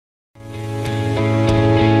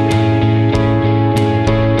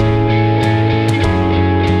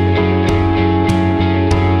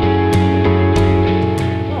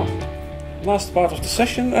last part of the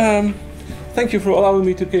session. Thank you for allowing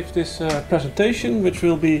me to give this presentation, which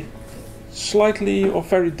will be slightly or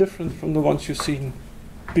very different from the ones you've seen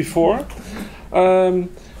before. And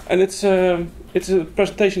it's a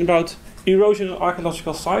presentation about erosion on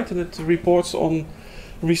archaeological site, and it reports on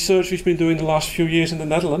research we've been doing the last few years in the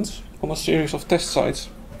Netherlands on a series of test sites.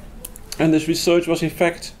 And this research was in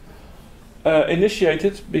fact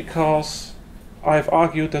initiated because I've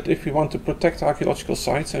argued that if we want to protect archaeological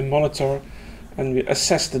sites and monitor and we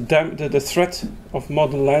assess the threat of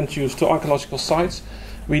modern land use to archaeological sites,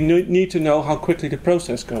 we need to know how quickly the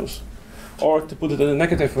process goes. Or to put it in a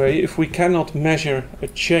negative way, if we cannot measure a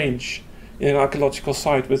change in an archaeological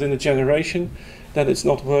site within a generation, then it's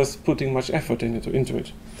not worth putting much effort into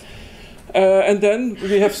it. And then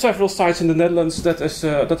we have several sites in the Netherlands that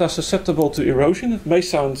are susceptible to erosion. It may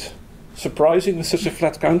sound surprising with such a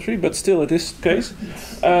flat country, but still it is the case.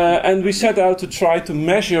 And we set out to try to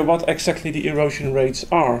measure what exactly the erosion rates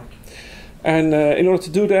are. And in order to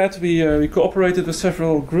do that, we cooperated with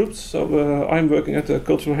several groups. So I'm working at the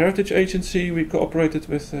Cultural Heritage Agency. We cooperated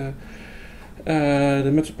with the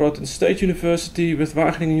Metropolitan State University, with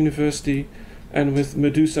Wageningen University, and with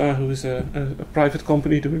Medusa, who is a private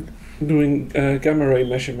company doing gamma ray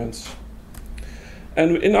measurements.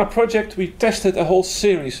 And in our project, we tested a whole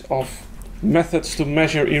series of methods to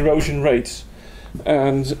measure erosion rates.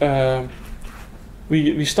 And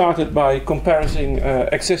we started by comparing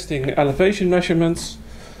existing elevation measurements.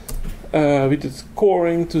 We did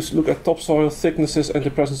coring to look at topsoil thicknesses and the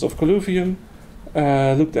presence of colluvium.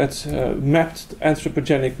 Looked at mapped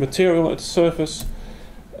anthropogenic material at the surface.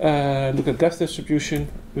 Looked at depth distribution.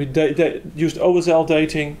 We used OSL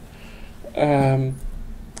dating.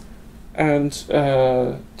 And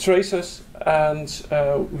traces, and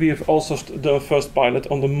we have also done a first pilot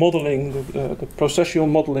on the modeling, the processual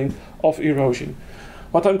modeling of erosion.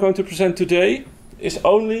 What I'm going to present today is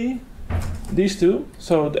only these two,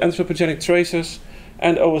 so the anthropogenic traces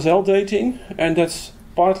and OSL dating, and that's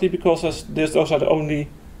partly because those are the only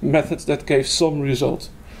methods that gave some result.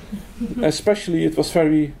 Especially it was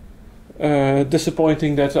very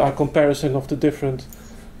disappointing that our comparison of the different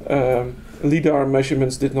LIDAR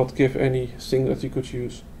measurements did not give anything that you could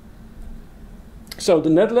use. So the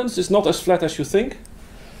Netherlands is not as flat as you think.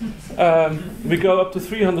 We go up to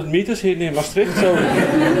 300 meters here near Maastricht, so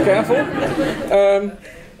careful.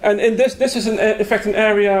 And in this is in fact an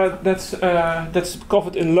area that's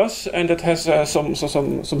covered in loess, and that has some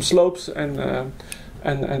slopes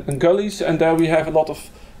and gullies, and there we have a lot of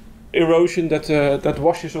erosion that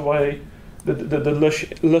washes away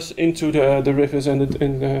the loess into the rivers and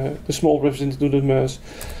the small rivers into the Meuse.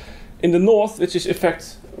 In the north, which is in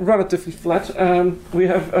fact relatively flat, we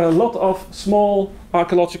have a lot of small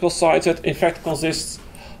archaeological sites that in fact consist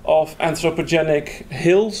of anthropogenic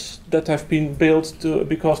hills that have been built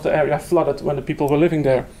because the area flooded when the people were living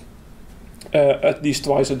there, at least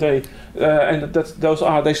twice a day. And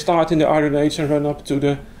they start in the Iron Age and run up to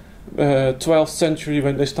the 12th century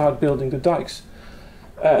when they start building the dikes.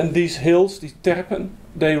 And these hills, these terpen,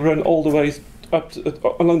 they run all the way up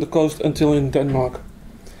along the coast until in Denmark.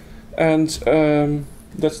 And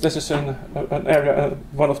this is an area,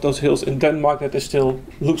 one of those hills in Denmark that still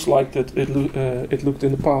looks like that it looked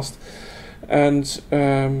in the past. And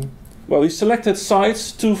well, we selected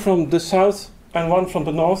sites, 2 from the south and 1 from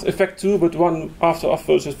the north. In fact, 2, but 1 after our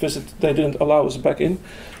first visit they didn't allow us back in.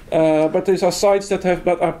 But these are sites that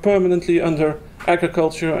are permanently under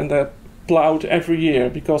agriculture, and they're ploughed every year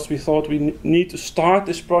because we thought we need to start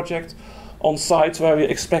this project on sites where we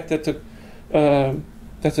expected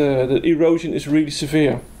that the erosion is really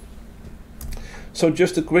severe. So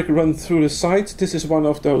just a quick run through the site. This is one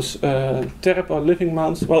of those terp or living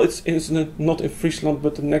mounds. Well, it's not in Friesland,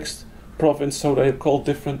 but the next province, so they're called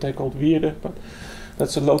different. They're called Wierde, but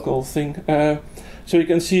that's a local thing. So you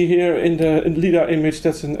can see here in the LIDAR image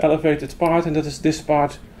that's an elevated part, and that is this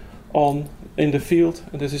part in the field,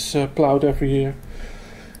 and this is ploughed every year.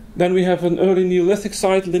 Then we have an early Neolithic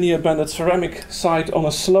site, linear banded ceramic site on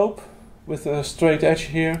a slope with a straight edge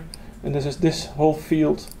here, and this is this whole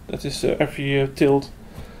field that is every year tilled.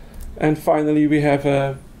 And finally we have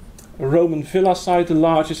a Roman villa site, the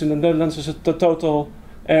largest in the Netherlands. The total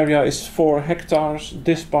area is 4 hectares.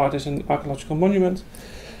 This part is an archaeological monument.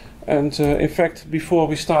 And in fact, before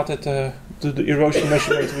we started the erosion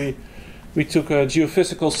measurement, we took a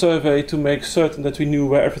geophysical survey to make certain that we knew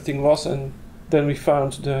where everything was, and then we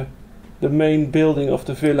found the main building of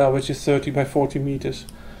the villa, which is 30 by 40 meters,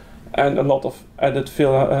 and a lot of added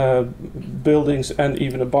villa buildings and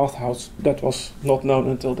even a bathhouse that was not known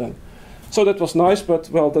until then. So that was nice, but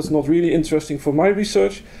well, that's not really interesting for my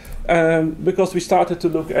research. because we started to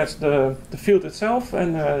look at the field itself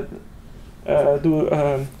and do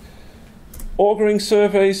auguring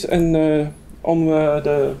surveys and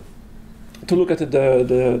to look at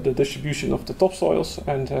the distribution of the topsoils,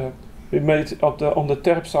 and we made on the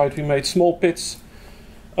terp side we made small pits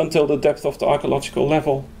until the depth of the archaeological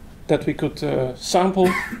level that we could sample.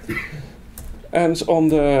 And on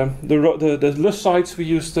the loess sides we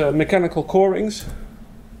used mechanical corings,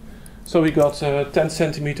 so we got 10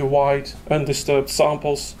 centimeter wide undisturbed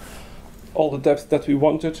samples, all the depth that we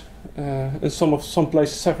wanted, in some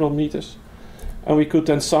places several meters, and we could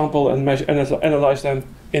then sample and measure and analyze them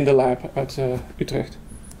in the lab at Utrecht.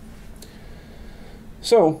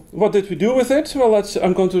 So what did we do with it? Well,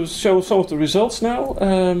 I'm going to show some of the results now.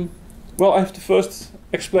 Well, I have to first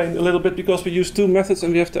explain a little bit, because we use two methods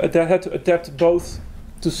and we had to adapt both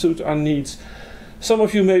to suit our needs. Some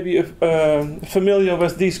of you may be familiar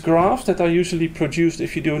with these graphs that are usually produced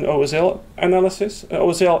if you do an OSL analysis.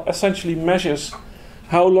 OSL essentially measures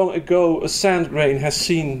how long ago a sand grain has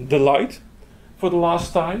seen the light for the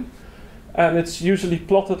last time, and it's usually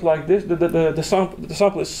plotted like this. The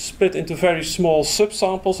sample is split into very small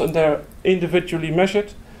subsamples and they're individually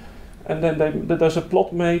measured. And then there's a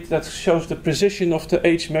plot made that shows the precision of the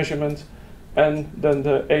age measurement and then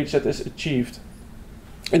the age that is achieved.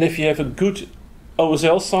 And if you have a good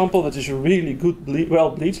OSL sample that is really good, well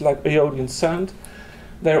bleached, like Aeolian sand,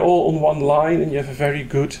 they're all on one line and you have a very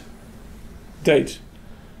good date.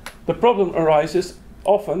 The problem arises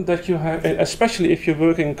often that you have, especially if you're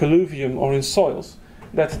working in colluvium or in soils,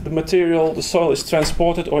 that the material, the soil is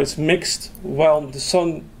transported or it's mixed while the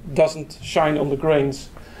sun doesn't shine on the grains.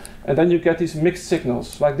 And then you get these mixed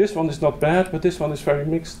signals. Like this one is not bad, but this one is very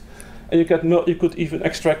mixed. And you could even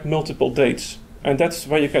extract multiple dates. And that's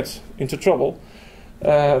where you get into trouble.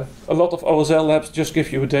 A lot of OSL labs just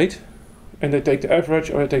give you a date, and they take the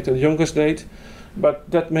average or they take the youngest date. But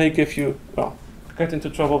that may give you, well, get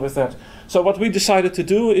into trouble with that. So what we decided to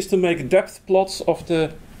do is to make depth plots of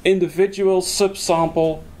the individual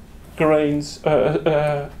subsample grains,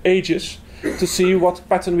 ages, to see what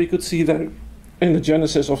pattern we could see there in the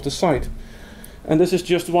genesis of the site. And this is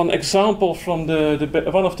just one example from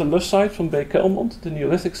one of the loess sites from Bay Kelmont, the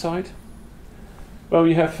Neolithic site, where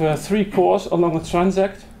we have 3 cores along a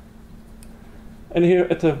transect. And here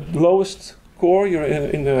at the lowest core, you're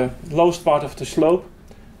in the lowest part of the slope.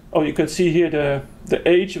 Oh, you can see here the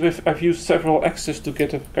age. I've used several axes to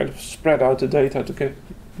get a kind of spread out the data to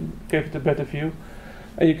give it a better view.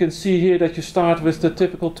 And you can see here that you start with the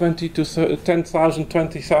typical 20 to 10,000,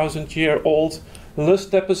 20,000 year old loess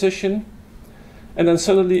deposition. And then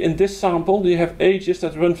suddenly in this sample you have ages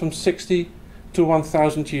that run from 60 to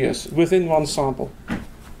 1,000 years within one sample.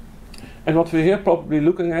 And what we're here probably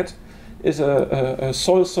looking at is a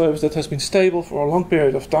soil surface that has been stable for a long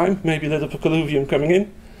period of time, maybe a little bit of colluvium coming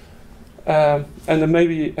in. And then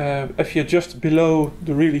maybe if you're just below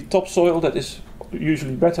the really topsoil that is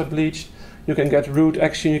usually better bleached, you can get root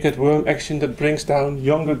action, you get worm action that brings down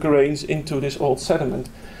younger grains into this old sediment.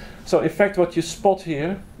 So in fact what you spot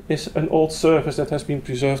here is an old surface that has been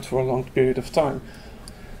preserved for a long period of time.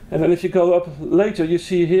 And then if you go up later, you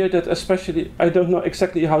see here that especially, I don't know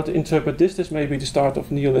exactly how to interpret this may be the start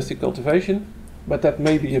of Neolithic cultivation, but that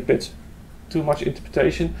may be a bit too much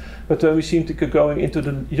interpretation. But then we seem to go going into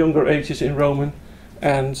the younger ages in Roman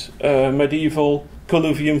and medieval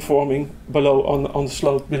colluvium forming below on the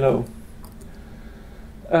slope below.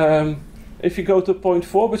 If you go to point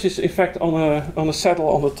 4, which is in fact on a saddle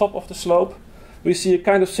on the top of the slope, we see a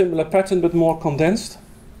kind of similar pattern but more condensed.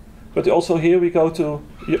 But also here we go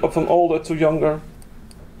from older to younger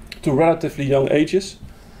to relatively young ages.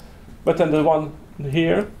 But then the one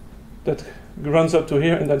here that runs up to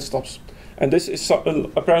here and then stops. And this is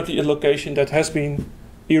apparently a location that has been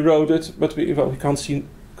eroded, but we can't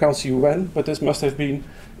see when, but this must have been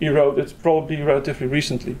eroded probably relatively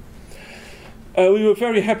recently. We were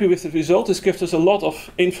very happy with the result. This gives us a lot of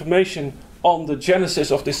information on the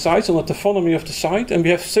genesis of this site, on the taphonomy of the site, and we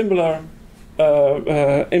have similar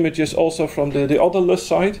images also from the other loess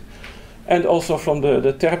site, and also from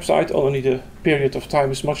the terp site, only the period of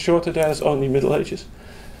time is much shorter there, it's only Middle Ages.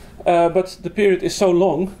 But the period is so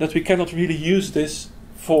long that we cannot really use this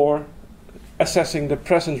for assessing the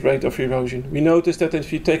present rate of erosion. We notice that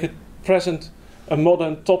if you take a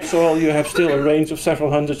modern topsoil, you have still a range of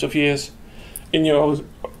several hundreds of years in your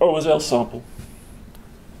OSL sample.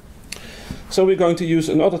 So we're going to use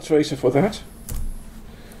another tracer for that.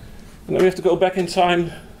 And then we have to go back in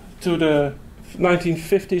time to the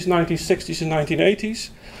 1950s, 1960s and 1980s.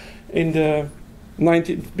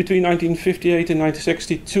 Between 1958 and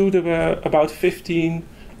 1962 there were about 15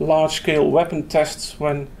 large-scale weapon tests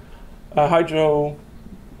when hydrothermal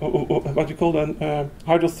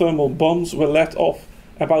bombs were let off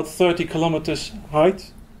about 30 kilometers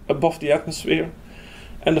height above the atmosphere,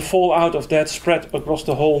 and the fallout of that spread across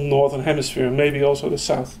the whole northern hemisphere, maybe also the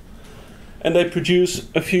south. And they produce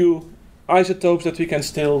a few isotopes that we can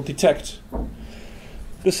still detect.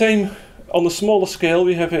 The same on a smaller scale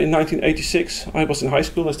we have in 1986. I was in high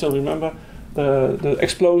school, I still remember the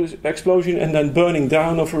explosion and then burning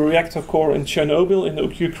down of a reactor core in Chernobyl in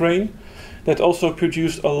Ukraine, that also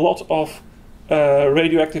produced a lot of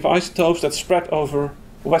radioactive isotopes that spread over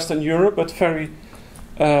Western Europe, but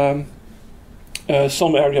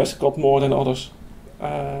some areas got more than others.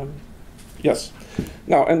 Yes.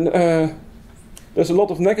 Now, and there's a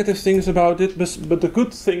lot of negative things about it, but the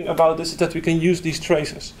good thing about this is that we can use these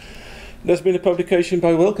tracers. There's been a publication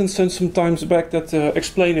by Wilkinson some times back that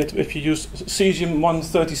explained it. If you use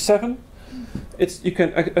cesium-137, you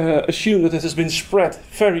can assume that it has been spread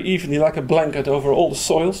very evenly, like a blanket, over all the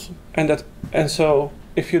soils, and so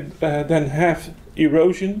if you then have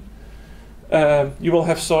erosion, you will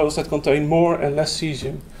have soils that contain more and less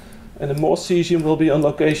cesium, and the more cesium will be on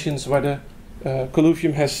locations where the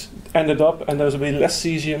colluvium has ended up, and there will be less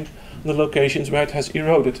cesium on the locations where it has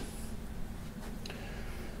eroded.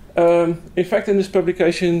 In fact, in this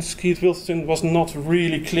publication, Keith Wilson was not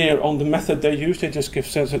really clear on the method they used. They just give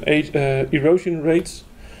certain erosion rates.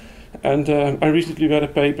 And I recently read a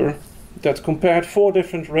paper that compared 4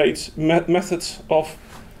 different methods of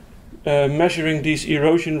measuring these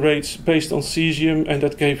erosion rates based on cesium, and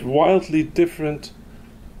that gave wildly different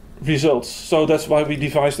results. So that's why we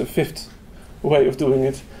devised a 5th way of doing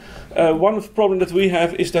it. One of the problems that we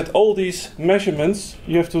have is that all these measurements,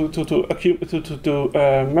 you have to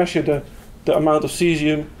measure the amount of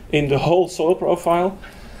cesium in the whole soil profile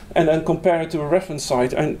and then compare it to a reference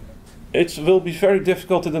site. And it will be very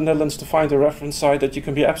difficult in the Netherlands to find a reference site that you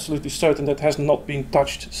can be absolutely certain that has not been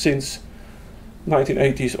touched since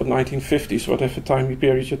 1980s or 1950s, whatever time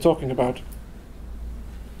period you're talking about.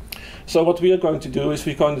 So what we are going to do is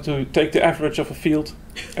we're going to take the average of a field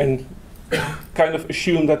and kind of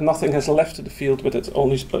assume that nothing has left the field, but it's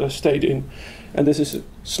only stayed in. And this is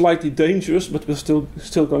slightly dangerous, but we're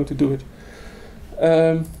still going to do it.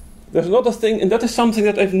 There's another thing, and that is something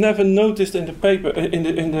that I've never noticed in the paper, in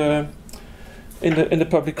the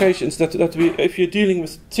publications, that if you're dealing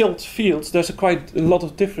with tilled fields, there's quite a lot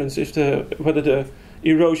of difference whether the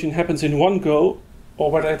erosion happens in one go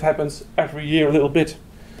or whether it happens every year a little bit.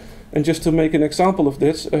 And just to make an example of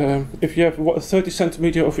this, if you have 30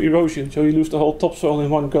 centimeter of erosion, so you lose the whole topsoil in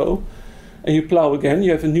one go, and you plough again,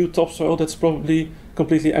 you have a new topsoil that's probably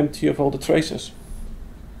completely empty of all the traces.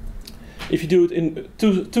 If you do it in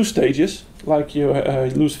two stages, like you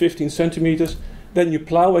lose 15 centimeters, then you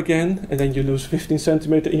plough again, and then you lose 15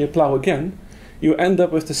 centimeters, and you plough again, you end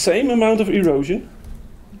up with the same amount of erosion,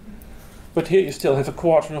 but here you still have a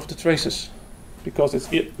quarter of the traces, because it's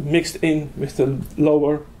mixed in with the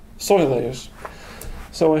lower soil layers.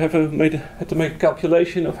 So I had to make a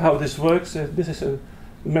calculation of how this works. This is a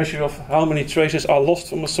measure of how many traces are lost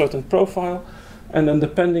from a certain profile, and then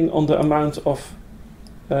depending on the amount of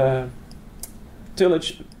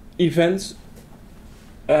tillage events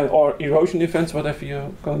or erosion events, whatever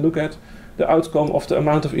you're going to look at, the outcome of the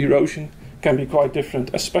amount of erosion can be quite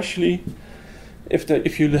different, especially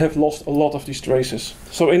if you have lost a lot of these traces.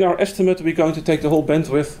 So in our estimate, we're going to take the whole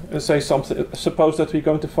bandwidth and say something. Suppose that we're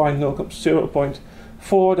going to find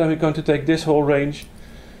 0.4, then we're going to take this whole range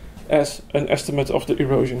as an estimate of the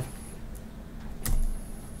erosion.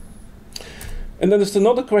 And then there's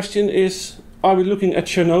another question is, are we looking at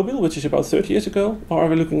Chernobyl, which is about 30 years ago, or are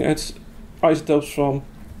we looking at isotopes from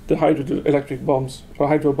the hydroelectric bombs, or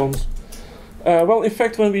hydro bombs? Well, in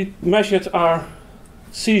fact, when we measured our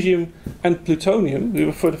cesium and plutonium, we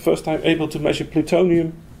were for the first time able to measure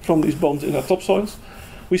plutonium from these bombs in our topsoils.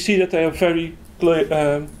 We see that they are very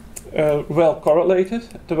well correlated.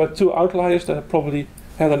 There were 2 outliers that probably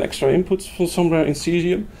had an extra input from somewhere in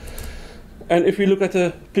cesium. And if we look at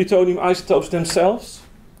the plutonium isotopes themselves,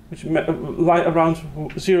 which lie around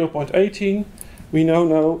 0.18, we now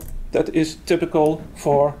know that is typical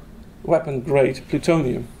for weapon-grade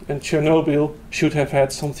plutonium. And Chernobyl should have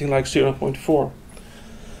had something like 0.4.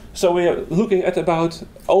 So we are looking at about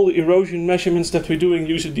all the erosion measurements that we're doing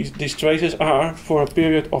using these traces are for a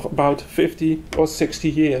period of about 50 or 60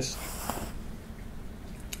 years.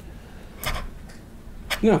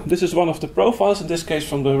 Now, this is one of the profiles, in this case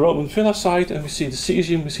from the Roman villa site, and we see the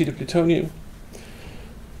cesium, we see the plutonium.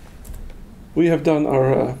 We have done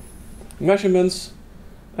our measurements,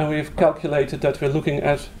 and we have calculated that we're looking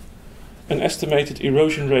at an estimated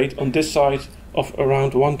erosion rate on this site of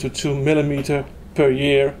around 1 to 2 millimeter per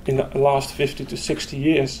year in the last 50 to 60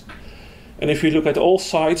 years. And if we look at all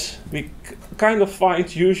sites, we kind of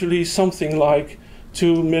find usually something like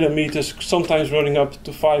 2 millimeters, sometimes running up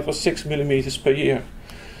to 5 or 6 millimeters per year.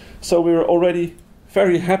 So we were already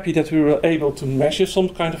very happy that we were able to measure some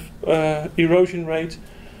kind of erosion rate.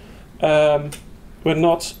 We're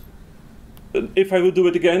not. If I would do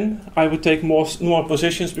it again, I would take more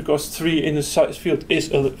positions, because 3 in the field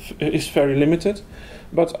is very limited.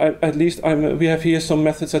 But at least we have here some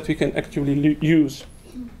methods that we can actually use.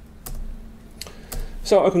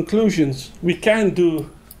 So our conclusions: we can do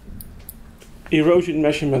erosion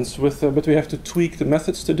measurements but we have to tweak the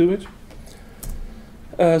methods to do it.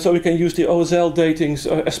 So we can use the OSL datings,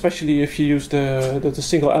 especially if you use the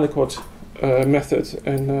single aliquot method,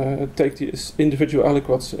 and take these individual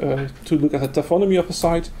aliquots to look at the taphonomy of a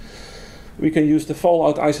site. We can use the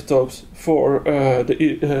fallout isotopes for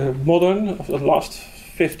the modern, of the last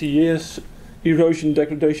 50 years, erosion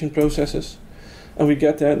degradation processes. And we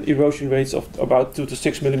get then erosion rates of about 2 to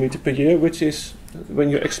 6 millimeters per year, which is, when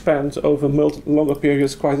you expand over longer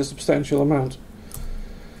periods, quite a substantial amount.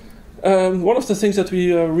 One of the things that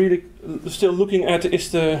we are really still looking at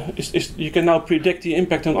is you can now predict the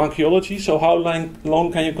impact on archaeology. So how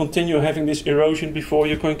long can you continue having this erosion before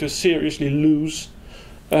you're going to seriously lose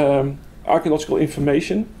archaeological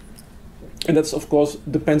information? And that's, of course,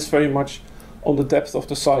 depends very much on the depth of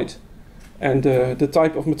the site and the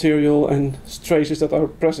type of material and traces that are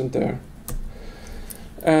present there.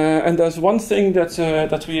 And there's one thing that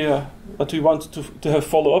we want to have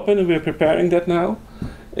follow up in, and we're preparing that now,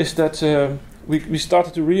 is that we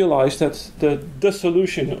started to realize that the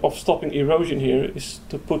solution of stopping erosion here is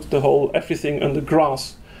to put everything under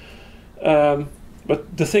grass.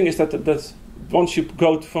 But the thing is that once you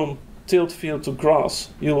go from tilled field to grass,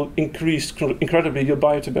 you'll increase incredibly your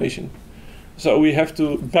bioturbation. So we have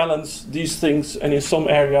to balance these things, and in some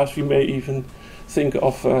areas we may even think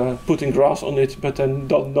of putting grass on it, but then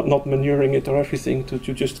not manuring it or everything to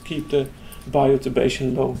just keep the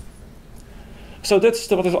bioturbation low. So that's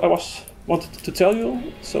what I wanted to tell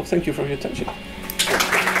you. So thank you for your attention.